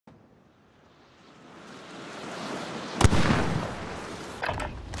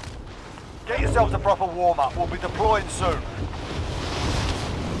Get yourselves a proper warm-up. We'll be deploying soon.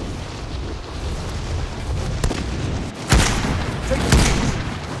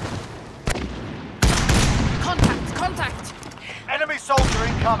 Contact! Enemy soldier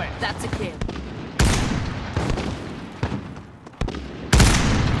incoming. That's a kill.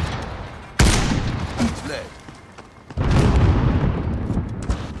 Leg.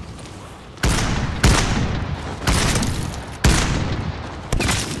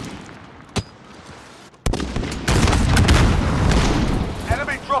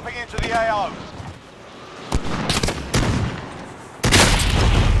 Enemy dropping into the AO.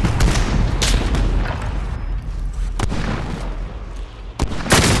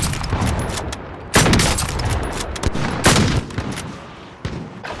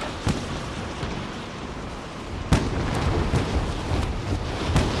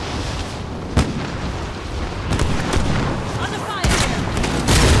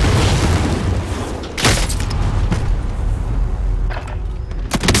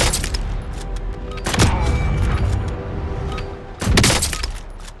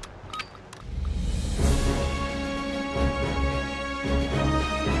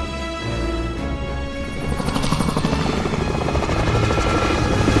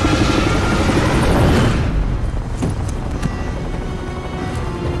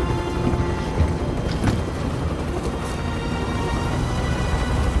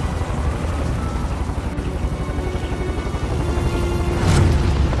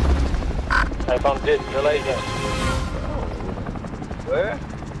 I found it, the laser. Where?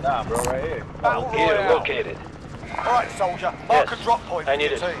 Nah, bro, right here. Battle Here, Royale. located. Alright, soldier. Mark Yes, a drop point I for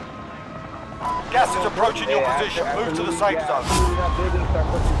need your it. team. Gas is approaching your position. Move to the safe zone.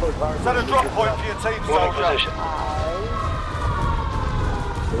 Set a drop point for your team, Moving soldier. position.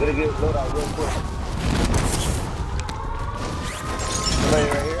 We're gonna get load out real quick. Somebody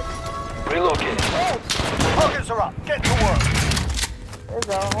right here. Relocating. Targets are up. Get to work. There's a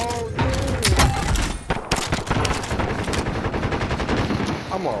whole team.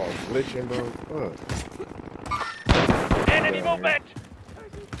 I'm all glitching, bro. Enemy movement!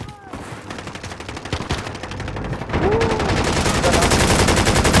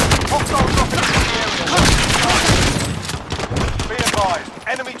 Hostile dropping into the area. Be advised,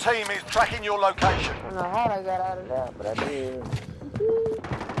 enemy team is tracking your location. I don't know how I got out of that, but I did.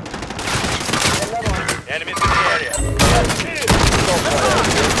 Enemies in the area.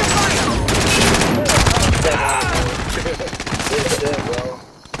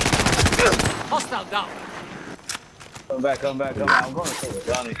 Hostile down. Come back. I'm going to take it,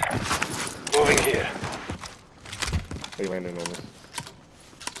 Johnny. Moving here. They landing on us.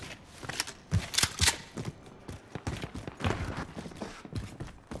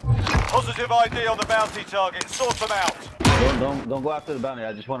 Positive ID on the bounty target. Sort them out. Don't go after the bounty.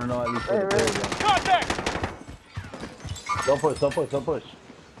 I just want to know at least where the Really? players are. Contact! Don't push.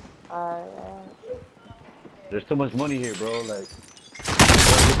 Alright. There's too much money here, bro. Like,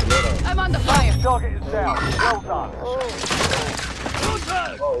 I'm under fire. Target is down. Well done.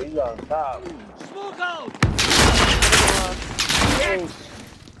 oh, he's on top.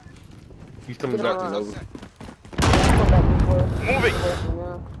 He's coming back to Nova. Moving.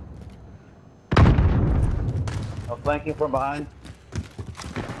 I'm flanking from behind.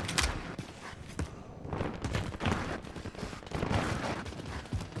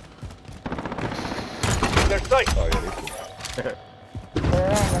 Their sight. Oh, yeah,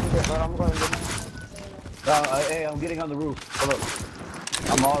 I'm going to get Hey, I'm getting on the roof. Hold up.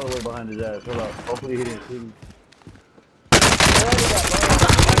 I'm all the way behind his ass. Hold up. Hopefully he didn't see me.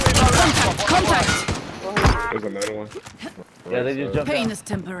 Contact! There's another one. Yeah, they just jumped Pain down. is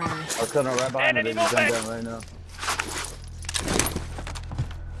temporary. I was coming right behind him. They just jumped down right now.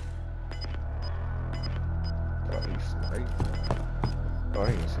 Oh, he's sniped. Oh, I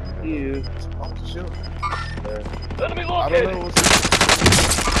ain't seen that. You. Oh, shit. Enemy I don't located. know what's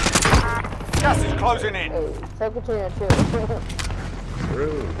Gas is closing in. Hey, take it to your chill.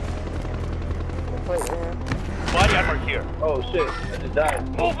 really. Wait, man. Body armor here. Oh shit! I just died.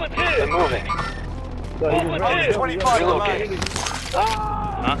 Movement here. They're moving. So he Movement just ran. here. 25 Relocating. remain.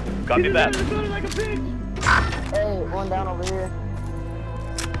 Huh? Copy that. Hey, one down over here.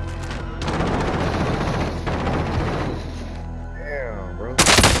 Damn, bro.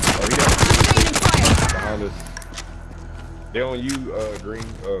 Oh, he got behind us. They on you, Green,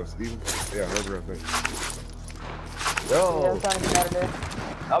 Steven. Yeah, Herbert, I think. Yeah, I'm Yo, trying to get out of there.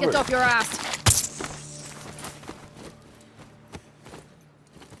 Get Albert. off your ass.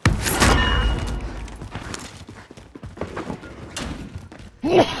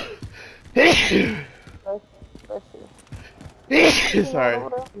 Let's see. Sorry.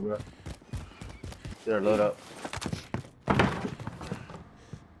 There, load up.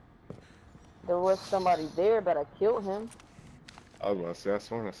 There was somebody there, but I killed him. I was about to say, I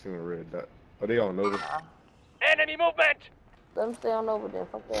sworn I seen a red dot. Are they on over? Enemy movement! Let him stay on over there.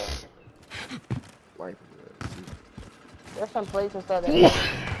 Fuck that. Like, There's some place inside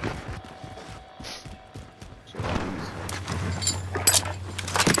that.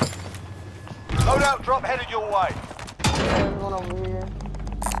 Loadout drop headed your way. There's one over here.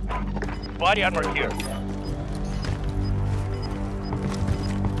 Body armor here.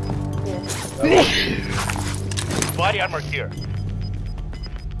 Yeah. Body armor here.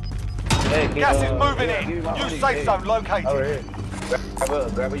 Hey, Gas is moving in. New safe zone located. Over here.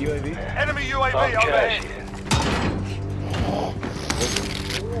 Grab a UAV. Enemy UAV overhead.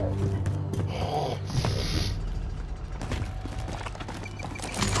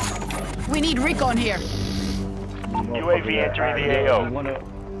 We need recon here. UAV entering the AO.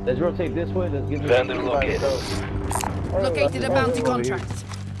 Let's rotate this way. Let's get Vendor located. Located a bounty contract.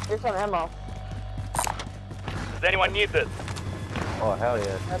 Here's some ammo. Does anyone need this? Oh, hell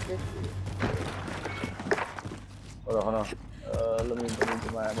yeah. That's it. Hold on. Let me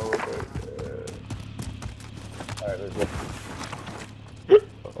do my ammo real quick. Alright, let's go.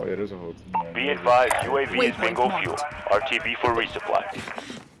 oh yeah, there's a whole team. Be advised, UAV is bingo fuel. RTB for resupply.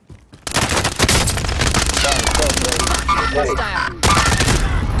 Hostile.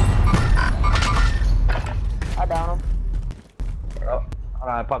 I down him. Oh, hold on,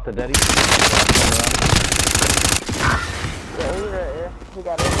 I popped the daddy. Yeah, he's right here. He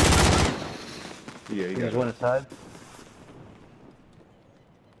got it. Yeah, he There's got one inside.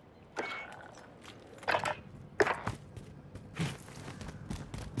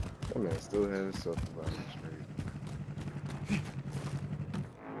 That man still has himself about him straight.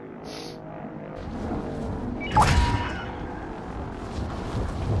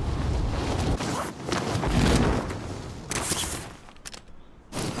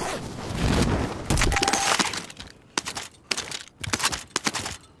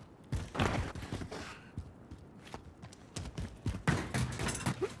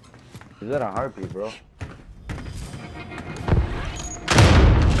 Is that a heartbeat, bro?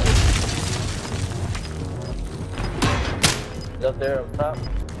 Is up there up top?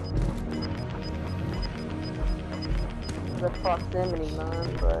 The proximity,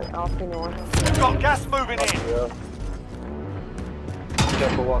 man, but I don't see no one. Got gas moving in. Yeah.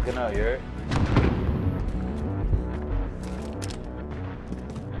 Careful walking out, you heard?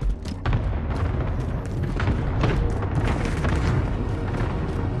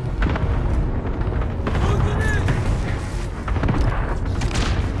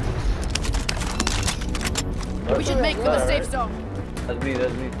 We should make for the safe zone. That's me. That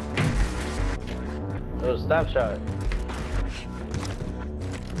was a snapshot.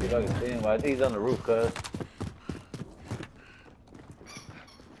 See if I can see him, but I think he's on the roof, cuz.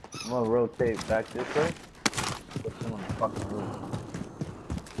 I'm gonna rotate back this way. Put him on the fucking roof.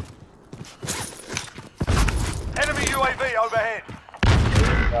 Enemy UAV overhead.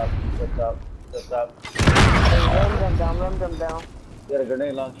 Stop. Run them down. He got a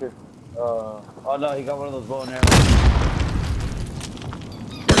grenade launcher. Oh no, he got one of those bow and arrows.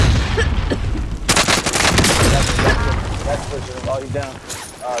 That's pushing him. Oh, he's down.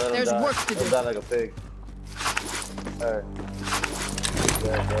 Oh, let him There's die. work to Let him do. die like a pig. Alright.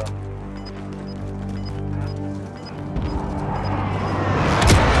 There you go.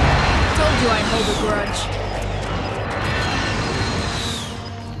 Told you I hold a grudge.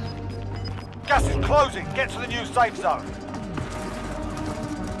 Gas is closing. Get to the new safe zone.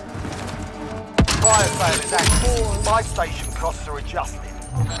 Fire sale is active. Buy station costs are adjusted.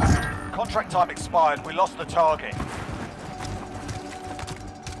 Contract time expired. We lost the target.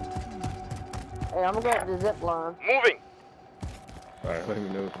 Hey, I'm gonna go up the zip line. Moving! Alright, let me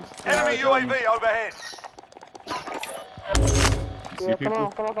know if it's... Enemy UAV overhead. You see Yeah,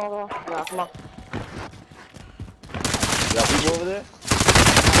 people? come on. Nah, come on. You got people over there?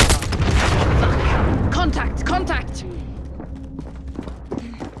 Contact!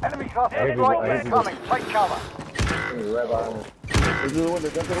 Enemy cluster I hear strike people. incoming. Take cover. He's right behind us. Jump to the window.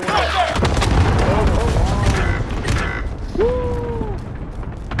 Go.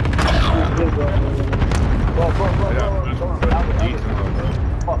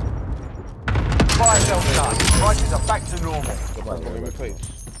 Fire sale done. Prices are back to normal.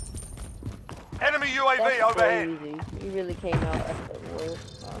 Enemy UAV That's overhead. crazy. He really came out at the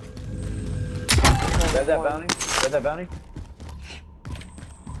worst. Grab that bounty.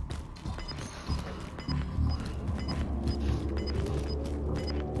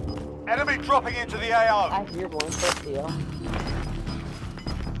 Enemy dropping into the AO. I hear one, 50, y'all.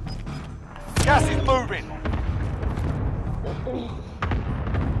 Gas is moving.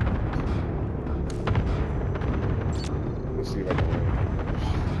 Let's see if I can.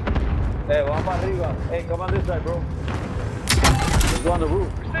 Hey, vamos para arriba. Hey, come on this side, bro. Let's go on the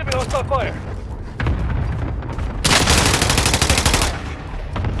roof. Receiving hostile fire.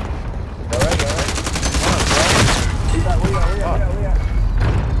 Alright. Come on, bro. We are.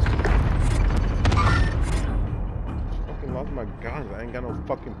 Fucking lost my guns. I ain't got no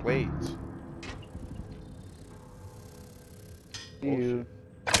fucking plates. You.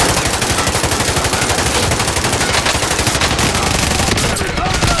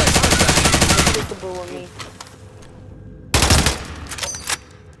 Peekaboo with me.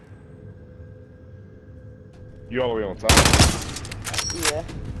 You all the way on top. Yeah.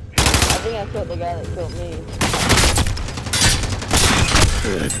 I think I killed the guy that killed me.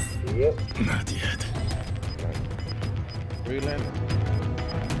 Good. Yep. Not yet. Where you landing?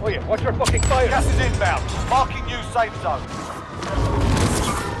 Oh yeah, watch your fucking fire. Gas is inbound. Marking new safe zone.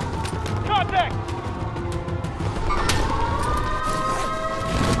 Contact!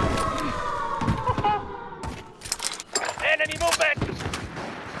 Enemy movement!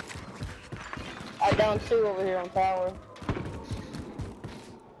 I downed 2 over here on tower.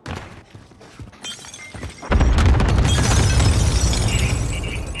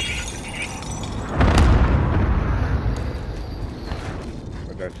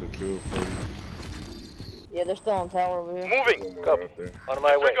 I got you too. Yeah, they're still on tower over here. Moving! Copy. There. On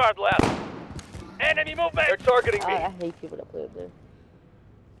my way. Disregard left. Enemy movement! They're targeting me. I hate people that play up there.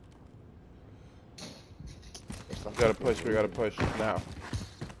 We gotta push. We gotta push now.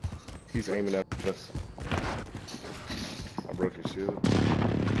 He's aiming at us. I broke his shield.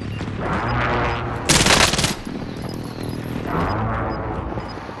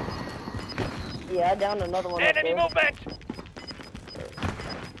 Yeah, I downed another one. up Enemy there. movement!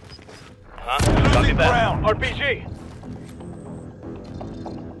 Huh? Losing Copy that. ground. RPG!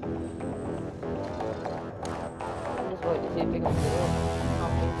 I'm just waiting to see if he can pull it.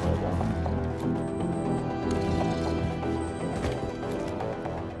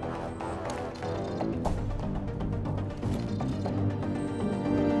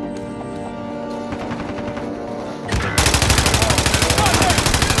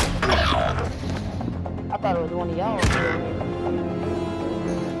 I thought it was one of y'all.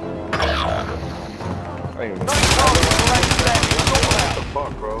 I ain't even No targets remain standing. Sort out.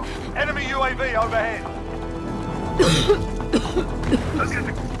 Fuck, bro. Enemy UAV overhead.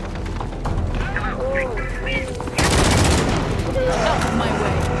 Out of my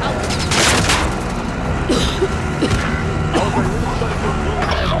way. Out.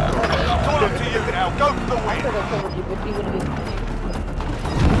 It's all up to you now. Go for the I win. could have covered you, but you would have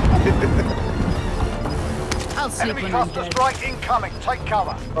I'll sleep Enemy when I'm cluster dead. strike incoming. Take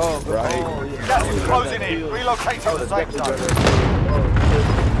cover. Oh, Right. Oh, yeah. Gas is closing in. Relocating the safe zone.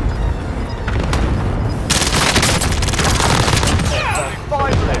 Only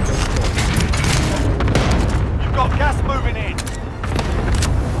 5 left. You've got gas moving in.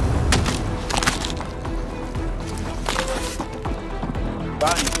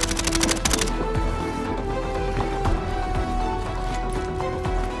 Bang.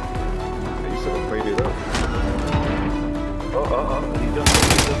 You should have played it up. He just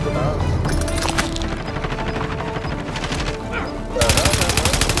put out.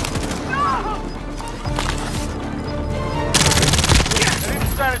 They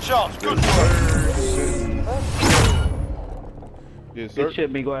didn't stand a chance. Good work. Yes, sir. Good shit,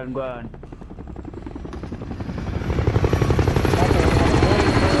 me. Go ahead and go on.